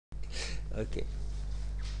Okay.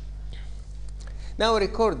 Now,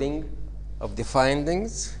 recording of the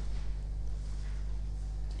findings.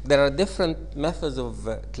 There are different methods of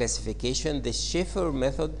classification. The Schaefer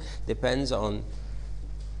method depends on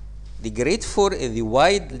the grade 4 is the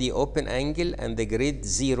widely open angle and the grade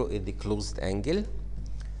 0 is the closed angle.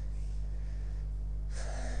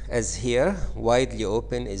 As here, widely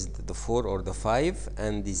open is the 4 or the 5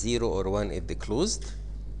 and the 0 or 1 is the closed.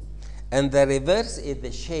 And the reverse is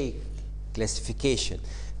the shake classification.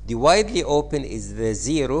 The widely open is the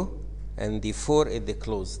 0 and the 4 is the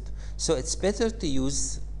closed. So it's better to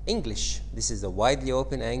use English. This is a widely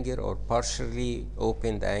open angle or partially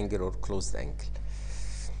opened angle or closed angle.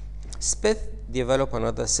 Smith developed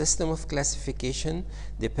another system of classification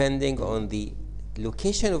depending on the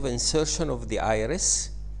location of insertion of the iris.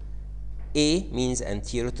 A means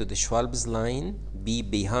anterior to the Schwalb's line, B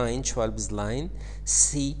behind Schwalb's line,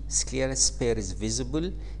 C scleral pair is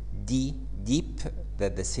visible, D deep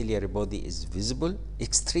that the ciliary body is visible,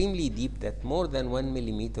 extremely deep that more than 1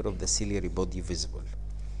 millimeter of the ciliary body visible.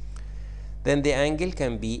 Then the angle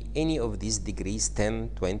can be any of these degrees,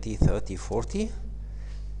 10, 20, 30, 40.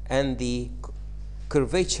 And the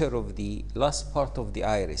curvature of the last part of the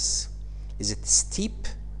iris. Is it steep,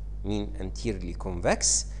 mean anteriorly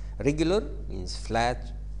convex, regular, means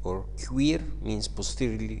flat, or queer, means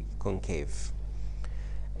posteriorly concave.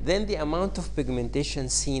 Then the amount of pigmentation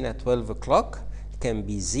seen at 12 o'clock can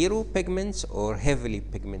be 0 pigments or heavily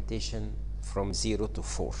pigmentation from 0 to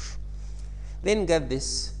 4. Then get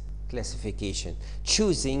this classification,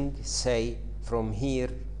 choosing, say, from here,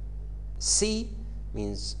 C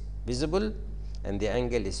means visible, and the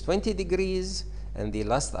angle is 20 degrees, and the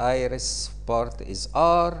last iris part is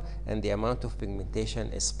R, and the amount of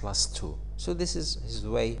pigmentation is +2. So this is his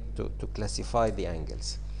way to classify the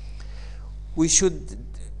angles. We should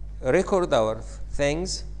record our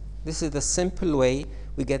things. This is the simple way.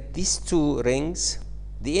 We get these two rings.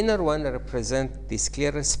 The inner one represents the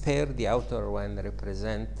scleral pair, the outer one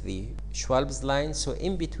represents the Schwalb's line. So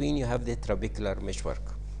in between you have the trabecular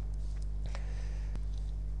meshwork.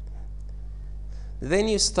 Then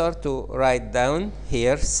you start to write down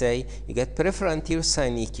here, say, you get peripheral anterior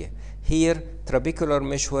synechia. Here, trabecular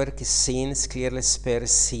meshwork is seen, scleral pair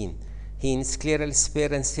is seen. Here, scleral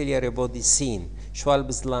pair and ciliary body is seen,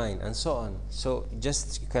 Schwalb's line, and so on. So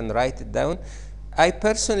just you can write it down. I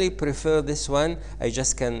personally prefer this one. I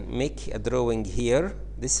just can make a drawing here.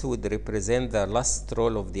 This would represent the last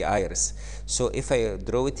roll of the iris. So if I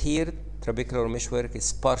draw it here, trabecular meshwork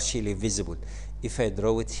is partially visible. If I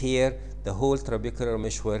draw it here, the whole trabecular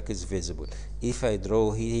meshwork is visible. If I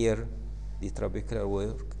draw here, the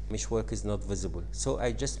trabecular meshwork is not visible. So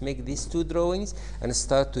I just make these two drawings and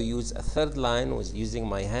start to use a third line with using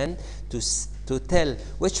my hand to tell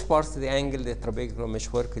which part of the angle the trabecular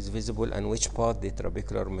meshwork is visible and which part the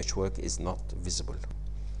trabecular meshwork is not visible.